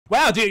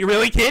Wow, dude,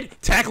 really, kid?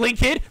 Tackling,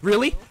 kid?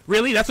 Really?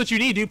 Really? That's what you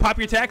need, dude. Pop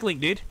your tackling,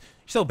 dude.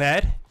 You're so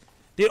bad.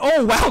 Dude,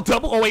 oh, wow,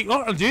 double. Oh, wait,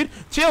 dude.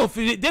 Chill.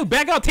 Dude,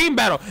 back out team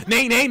battle.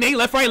 Nate.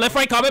 Left,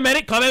 right. Combat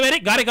medic. Got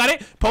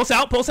it. Pulse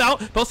out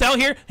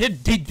here.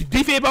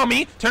 Defib on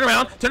me. Turn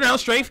around,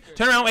 strafe.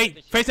 Turn around,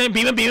 wait. Face him,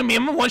 beam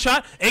him. One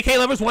shot. AK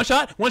lovers, one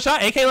shot.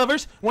 AK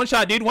lovers, one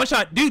shot, dude.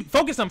 Dude,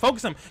 focus him.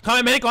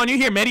 Combat medic on you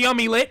here. Medi on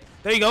me, lit.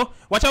 There you go.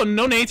 Watch out,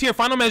 no nades here.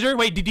 Final measure.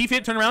 Wait,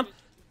 defib, turn around.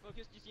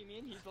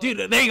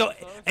 Dude, there you go.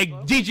 Hey,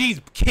 GG's,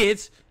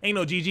 kids. Ain't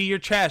no GG, you're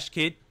trash,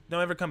 kid. Don't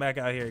ever come back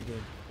out here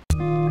again.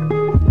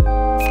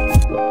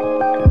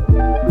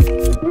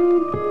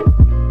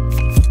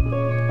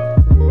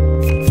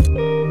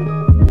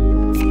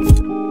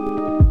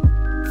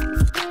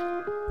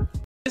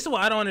 This is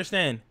what I don't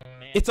understand.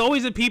 It's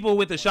always the people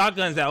with the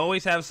shotguns that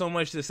always have so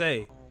much to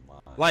say.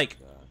 Like,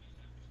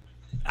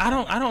 I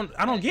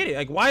don't get it.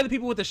 Like, why do the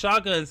people with the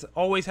shotguns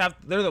always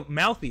they're the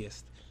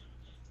mouthiest?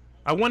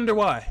 I wonder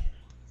why.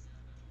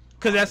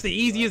 Because that's the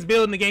easiest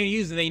build in the game to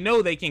use, and they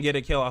know they can get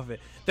a kill off it.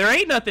 There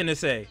ain't nothing to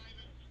say.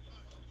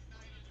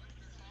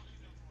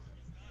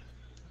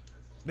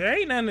 There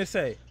ain't nothing to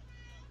say.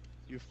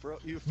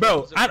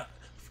 Bro,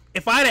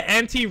 if I had an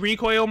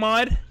anti-recoil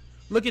mod,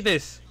 look at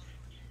this.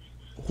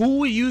 Who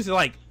would use it?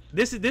 Like,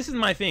 this is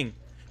my thing.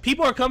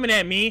 People are coming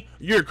at me,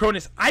 you're a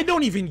Cronus. I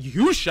don't even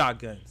use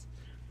shotguns.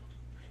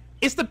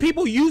 It's the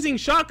people using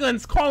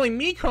shotguns calling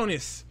me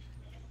Cronus.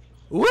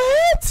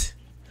 What?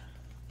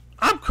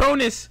 I'm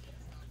Cronus.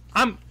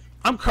 I'm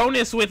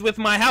Cronus with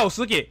my house.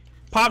 Look at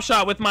pop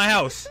shot with my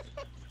house.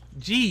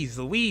 Jeez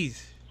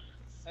Louise.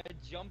 I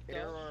jumped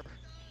up.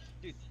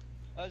 Dude,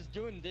 I was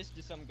doing this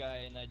to some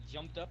guy and I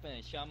jumped up and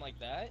I shot him like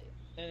that,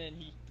 and then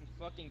he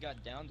fucking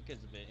got down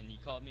because of it, and he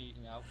called me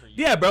out for you.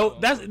 Yeah, bro.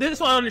 This is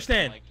what I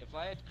understand. Like, if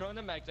I had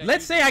Chronamax,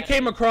 let's say I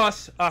came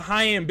across a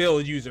high-end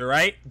build user,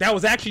 right? That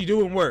was actually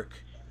doing work.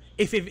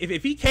 If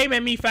he came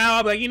at me foul,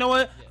 I'd be like, you know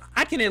what?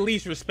 I can at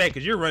least respect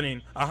because you're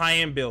running a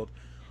high-end build.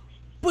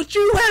 But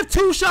you have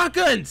 2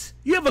 shotguns.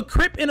 You have a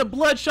Crip and a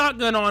Blood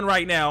shotgun on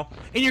right now,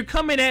 and you're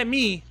coming at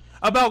me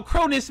about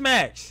Cronus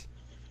Max.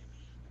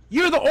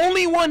 You're the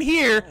only one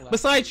here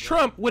besides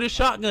Trump with a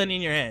shotgun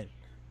in your hand.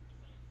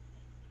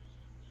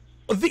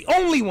 The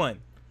only one.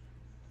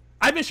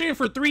 I've been streaming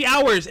for 3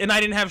 hours, and I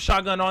didn't have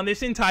shotgun on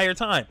this entire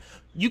time.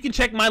 You can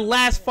check my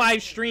last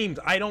 5 streams.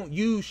 I don't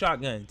use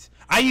shotguns.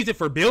 I use it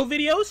for build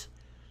videos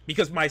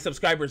because my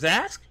subscribers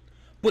ask.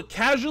 But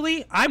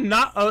casually, I'm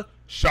not a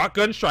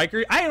shotgun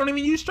striker. I don't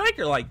even use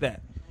striker like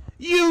that.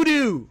 You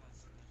do.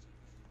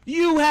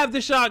 You have the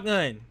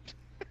shotgun.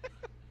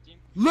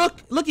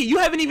 Look at you.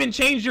 Haven't even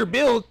changed your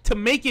build to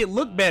make it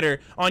look better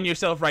on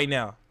yourself right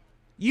now.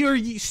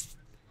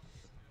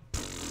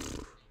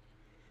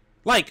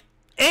 Like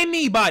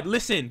anybody.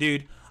 Listen,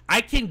 dude.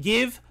 I can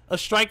give a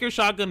striker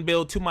shotgun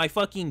build to my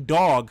fucking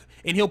dog,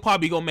 and he'll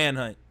probably go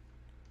manhunt.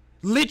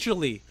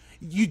 Literally,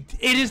 it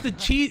is the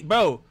cheat,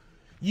 bro.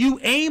 You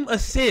aim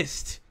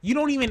assist. You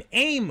don't even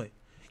aim.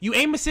 You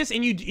aim assist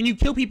and you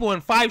kill people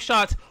in 5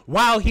 shots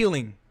while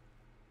healing.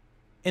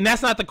 And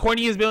that's not the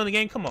corniest build in the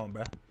game. Come on,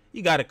 bro.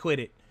 You gotta quit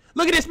it.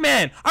 Look at this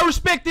man. I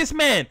respect this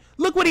man.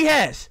 Look what he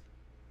has.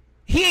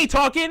 He ain't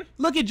talking.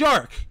 Look at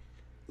Jark.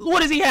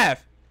 What does he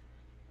have?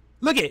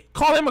 Look at.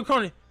 Call him a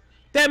corny.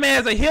 That man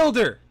has a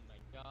Hilder. Oh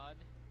my God.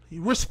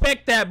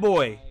 Respect that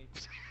boy.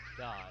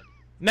 God.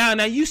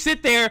 Now you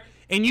sit there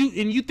and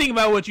you think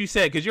about what you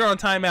said because you're on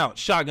timeout.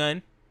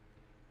 Shotgun.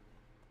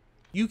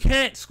 You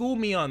can't school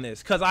me on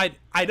this because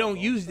I don't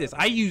use this.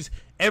 I use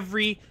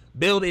every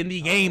build in the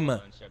game.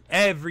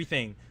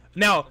 Everything.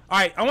 Now, all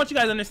right, I want you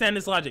guys to understand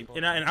this logic,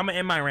 and I'm going to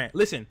end my rant.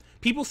 Listen,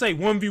 people say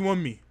 1v1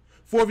 me,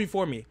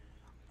 4v4 me.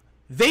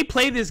 They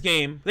play this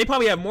game. They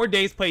probably have more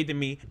days played than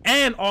me,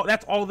 and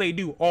that's all they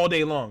do all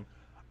day long.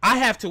 I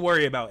have to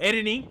worry about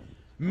editing,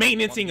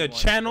 maintaining a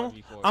channel.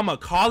 I'm a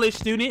college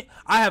student.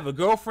 I have a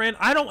girlfriend.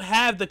 I don't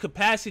have the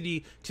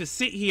capacity to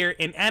sit here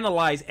and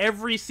analyze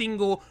every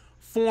single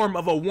form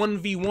of a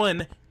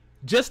 1v1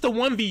 just to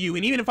 1v you,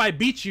 and even if I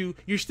beat you,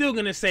 you're still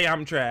gonna say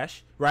I'm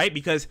trash, right?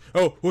 Because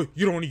oh, well,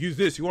 you don't want to use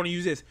this, you want to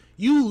use this.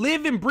 You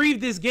live and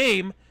breathe this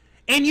game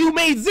and you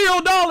made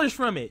 $0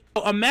 from it.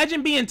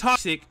 Imagine being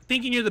toxic,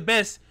 thinking you're the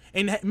best,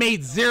 and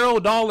made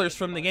 $0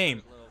 from the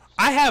game.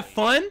 I have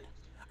fun,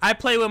 I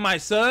play with my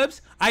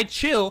subs, I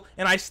chill,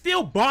 and I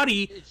still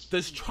body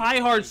those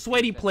try-hard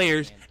sweaty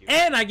players,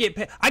 and I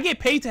get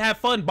paid to have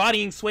fun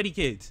bodying sweaty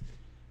kids.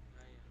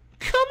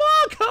 Come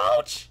on,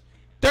 coach.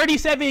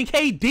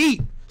 37K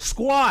deep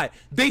squad.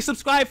 They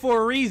subscribe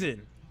for a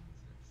reason.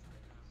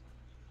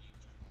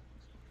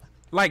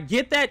 Like,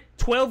 get that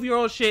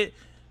 12-year-old shit.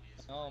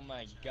 Oh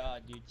my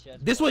God, dude.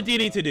 This is what you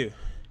need to do.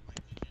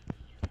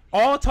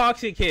 All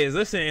toxic kids,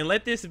 listen, and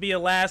let this be a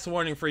last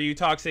warning for you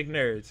toxic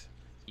nerds.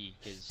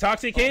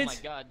 Toxic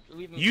kids, oh my God,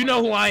 you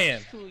know who I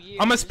am.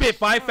 I'm gonna spit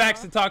 5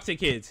 facts to toxic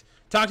kids.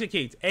 Toxic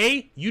kids,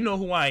 A, you know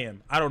who I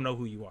am. I don't know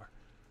who you are.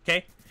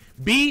 Okay?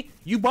 B,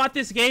 you bought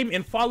this game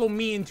and follow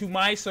me into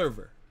my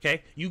server.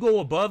 Okay? You go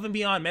above and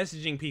beyond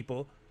messaging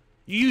people.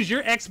 You use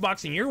your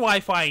Xbox and your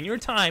Wi-Fi and your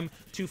time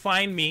to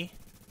find me.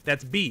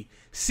 That's B.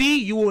 C,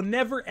 you will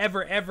never,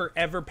 ever, ever,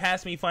 ever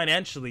pass me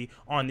financially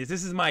on this.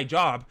 This is my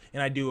job,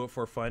 and I do it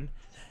for fun.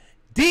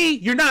 D,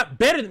 you're not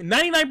better than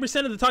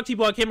 99% of the toxic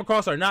people I came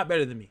across are not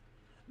better than me.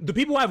 The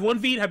people who have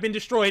 1v have been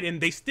destroyed,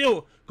 and they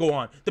still go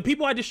on. The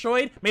people I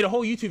destroyed made a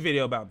whole YouTube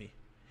video about me.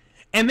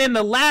 And then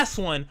the last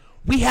one,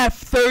 we have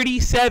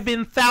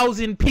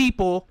 37,000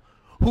 people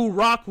who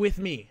rock with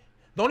me.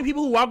 The only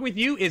people who rock with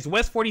you is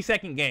West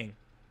 42nd Gang.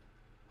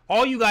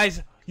 All you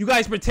guys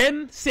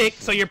pretend sick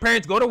so your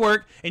parents go to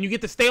work and you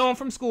get to stay home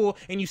from school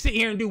and you sit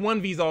here and do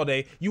 1Vs all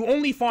day. You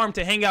only farm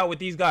to hang out with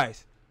these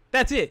guys.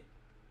 That's it.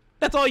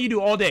 That's all you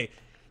do all day.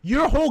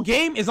 Your whole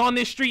game is on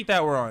this street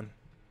that we're on.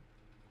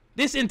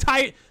 This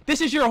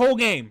is your whole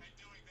game.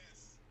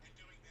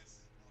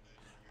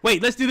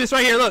 Wait, let's do this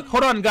right here. Look,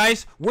 hold on,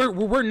 guys.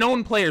 We're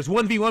known players.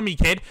 1v1 me,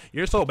 kid.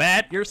 You're so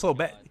bad. You're so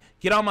bad.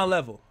 Get on my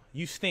level.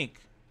 You stink.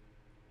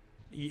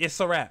 It's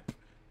a wrap.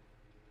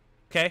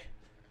 Okay?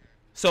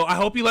 So I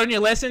hope you learned your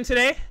lesson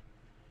today.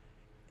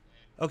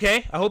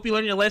 Okay? I hope you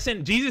learned your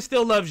lesson. Jesus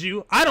still loves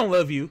you. I don't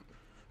love you.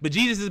 But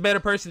Jesus is a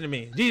better person than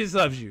me. Jesus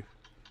loves you.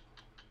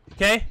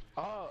 Okay?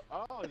 Oh,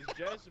 it's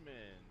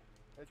Jesimein.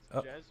 It's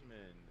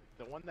Jesimein.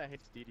 The one that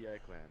hates DDI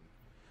clan.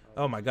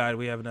 Oh my god,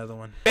 we have another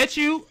one.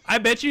 I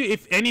bet you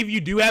if any of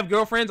you do have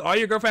girlfriends, all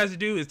your girlfriend has to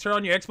do is turn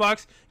on your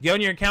Xbox, get on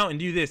your account, and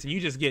do this, and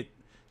you just get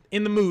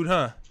in the mood,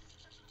 huh?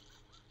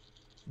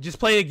 Just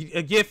play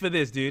a GIF for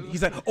this, dude.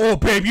 He's like, oh,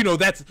 babe, you know,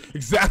 that's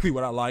exactly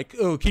what I like.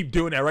 Oh, keep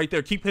doing that right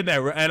there. Keep hitting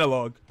that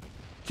analog.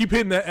 Keep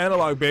hitting that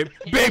analog, babe.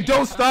 Babe,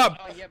 don't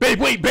stop. Babe,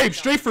 wait, babe,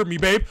 straight for me,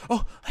 babe.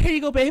 Oh, here you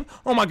go, babe.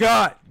 Oh my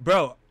god.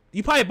 Bro,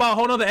 you probably bought a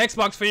whole nother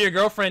Xbox for your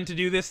girlfriend to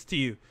do this to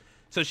you.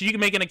 So she can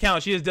make an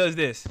account. She just does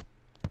this.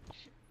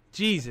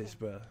 Jesus,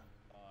 bro.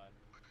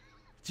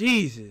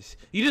 Jesus.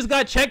 You just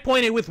got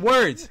checkpointed with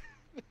words.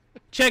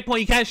 Checkpoint.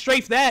 You can't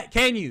strafe that,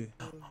 can you?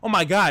 Oh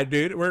my god,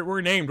 dude.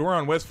 We're named. We're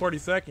on West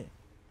 42nd.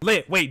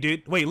 Lit. Wait,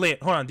 dude. Wait,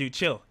 Lit. Hold on, dude.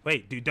 Chill.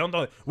 Wait, dude. Don't.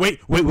 Wait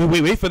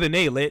for the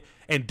name, Lit.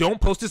 And don't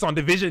post this on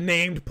Division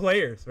named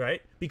players,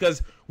 right?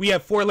 Because we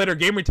have 4-letter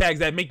gamer tags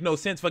that make no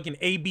sense. Fucking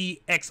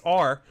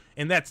ABXR.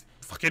 And that's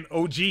fucking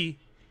OG.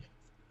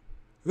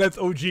 That's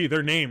OG.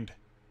 They're named.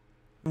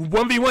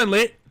 1v1,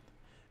 Lit.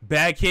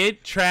 Bad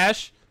kid.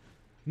 Trash.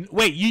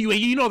 Wait,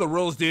 you know the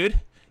rules, dude.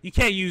 You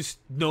can't use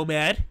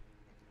Nomad.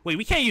 Wait,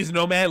 we can't use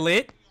Nomad,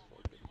 Lit.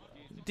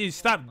 Dude,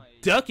 stop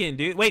ducking,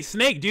 dude. Wait,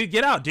 Snake, dude,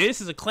 get out, dude.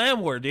 This is a clan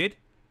war, dude.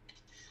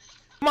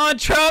 Come on,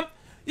 Trump.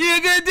 You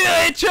can do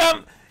it,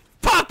 Trump.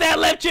 Pop that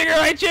left trigger,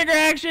 right trigger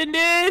action,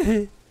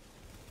 dude.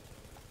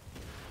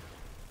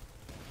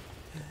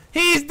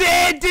 He's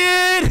dead,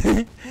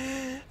 dude.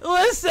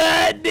 What's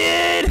up,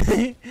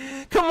 dude?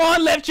 Come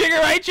on, left trigger,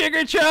 right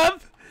trigger,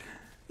 Trump.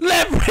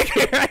 Left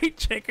trigger, right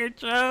trigger,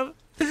 Trump.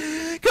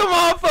 Come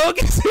on,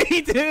 focus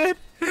me, dude.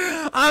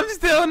 I'm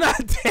still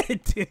not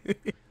dead,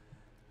 dude.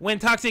 When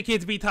toxic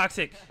kids be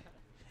toxic,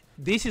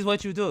 this is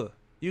what you do.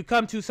 You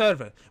come to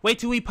server, wait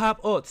till we pop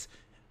oats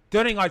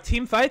during our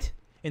team fight,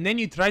 and then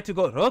you try to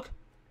go rogue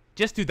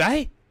just to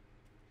die?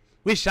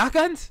 With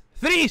shotguns?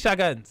 3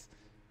 shotguns.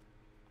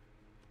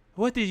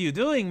 What are you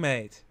doing,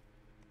 mate?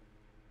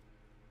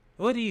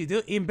 What are you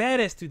doing?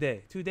 Embarrassed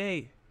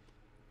today.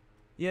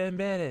 You're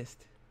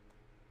embarrassed.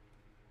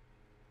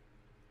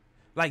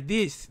 Like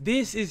this.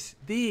 This is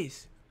the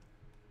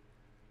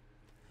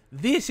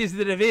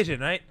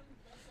Division, right?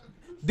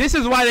 This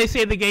is why they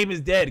say the game is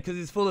dead, because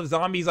it's full of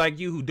zombies like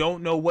you who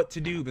don't know what to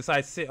do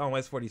besides sit on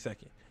West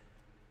 42nd.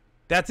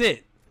 That's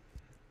it.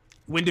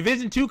 When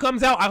Division 2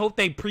 comes out, I hope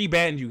they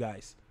pre-banned you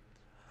guys.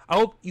 I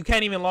hope you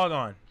can't even log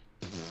on.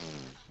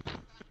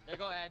 They're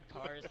gonna add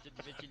cars to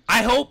Division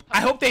 2.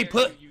 I hope they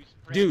put...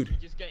 Dude,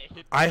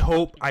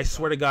 I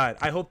swear to God,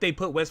 I hope they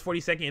put West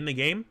 42nd in the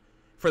game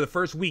for the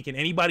first week, and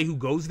anybody who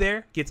goes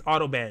there gets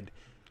auto-banned.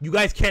 You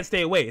guys can't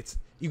stay away. It's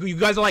you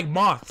guys are like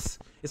moths.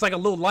 It's like a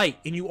little light,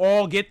 and you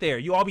all get there.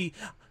 You all be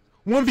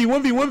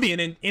 1v, and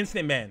then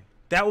instant ban.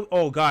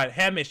 Oh god,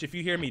 Hamish, if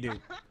you hear me, dude.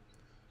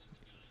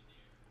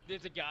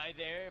 There's a guy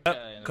there.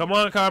 Come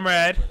on,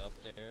 comrade.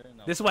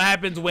 This is what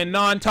happens when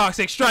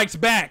non-toxic strikes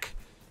back.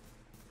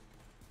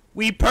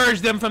 We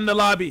purge them from the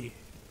lobby.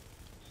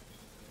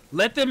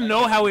 Let them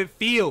know how it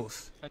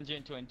feels.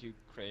 122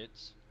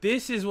 crits.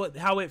 This is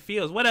how it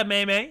feels. What up,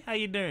 May? How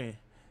you doing?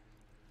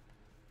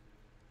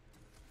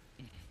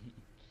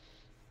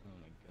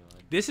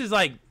 This is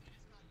like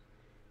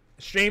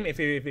stream. If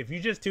you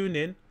just tuned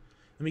in,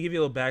 let me give you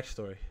a little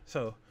backstory.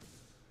 So,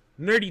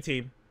 nerdy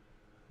team,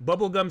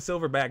 Bubblegum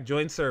Silverback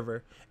joined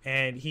server,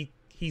 and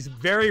he's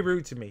very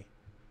rude to me,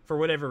 for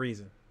whatever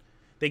reason.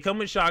 They come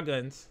with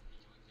shotguns.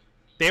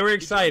 They were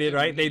excited,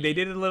 right? They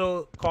did a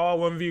little call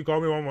 1v,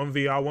 call me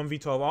 1v, I'll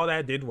 1v12. All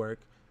that did work.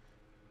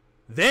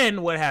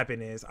 Then what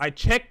happened is I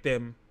checked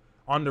them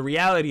on the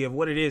reality of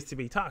what it is to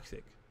be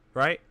toxic,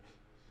 right?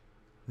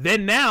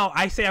 Then now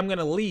I say I'm going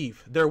to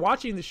leave. They're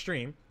watching the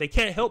stream. They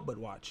can't help but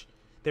watch.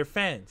 They're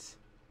fans.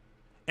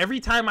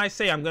 Every time I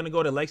say I'm going to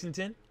go to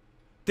Lexington,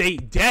 they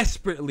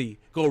desperately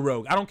go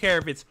rogue. I don't care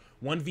if it's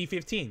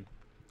 1v15.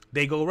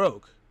 They go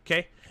rogue,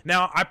 okay?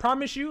 Now, I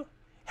promise you,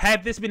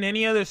 Had this been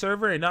any other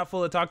server and not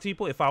full of toxic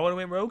people, if I would have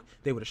went rogue,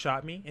 they would have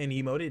shot me and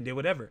emoted and did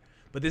whatever.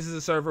 But this is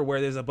a server where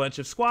there's a bunch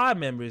of squad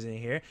members in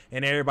here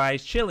and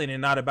everybody's chilling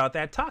and not about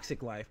that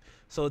toxic life.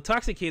 So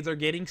toxic kids are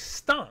getting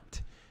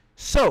stomped.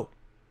 So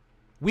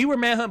we were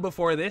manhunt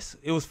before this.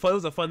 It was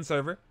a fun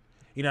server.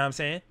 You know what I'm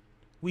saying?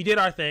 We did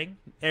our thing.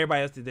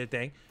 Everybody else did their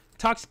thing.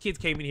 Toxic kids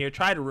came in here,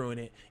 tried to ruin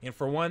it. And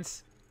for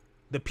once,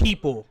 the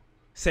people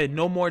said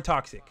no more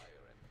toxic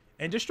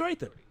and destroyed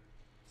them.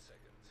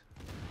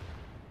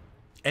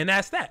 And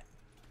that's that.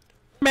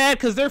 Mad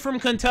because they're from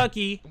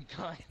Kentucky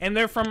and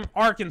they're from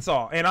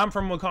Arkansas and I'm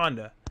from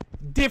Wakanda.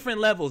 Different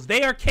levels.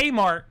 They are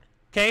Kmart,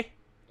 okay?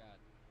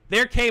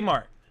 They're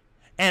Kmart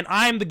and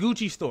I'm the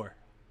Gucci store.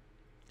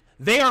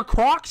 They are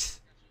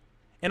Crocs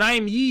and I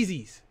am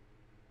Yeezys.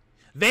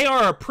 They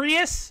are a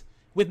Prius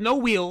with no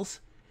wheels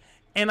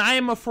and I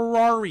am a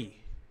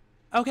Ferrari.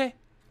 Okay?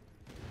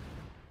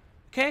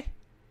 Okay?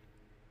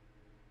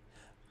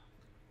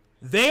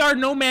 They are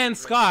No Man's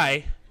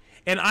Sky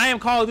and I am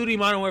Call of Duty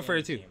Modern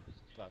Warfare 2.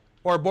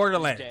 Or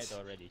Borderlands. Dead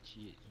already.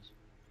 Jeez.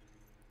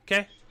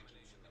 Okay?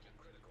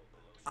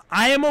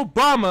 I am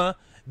Obama.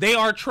 They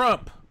are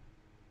Trump.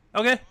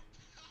 Okay?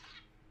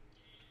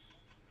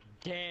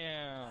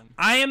 Damn.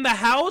 I am the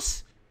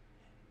House.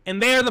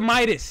 And they are the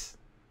Midas.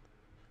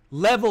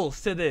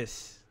 Levels to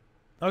this.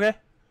 Okay?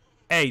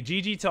 Hey,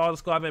 GG to all the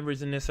squad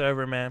members in this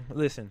server, man.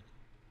 Listen.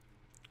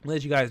 I'll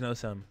let you guys know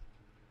something.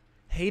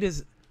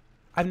 Haters.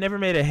 I've never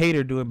made a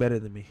hater do it better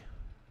than me.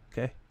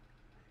 Okay?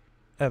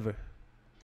 Ever.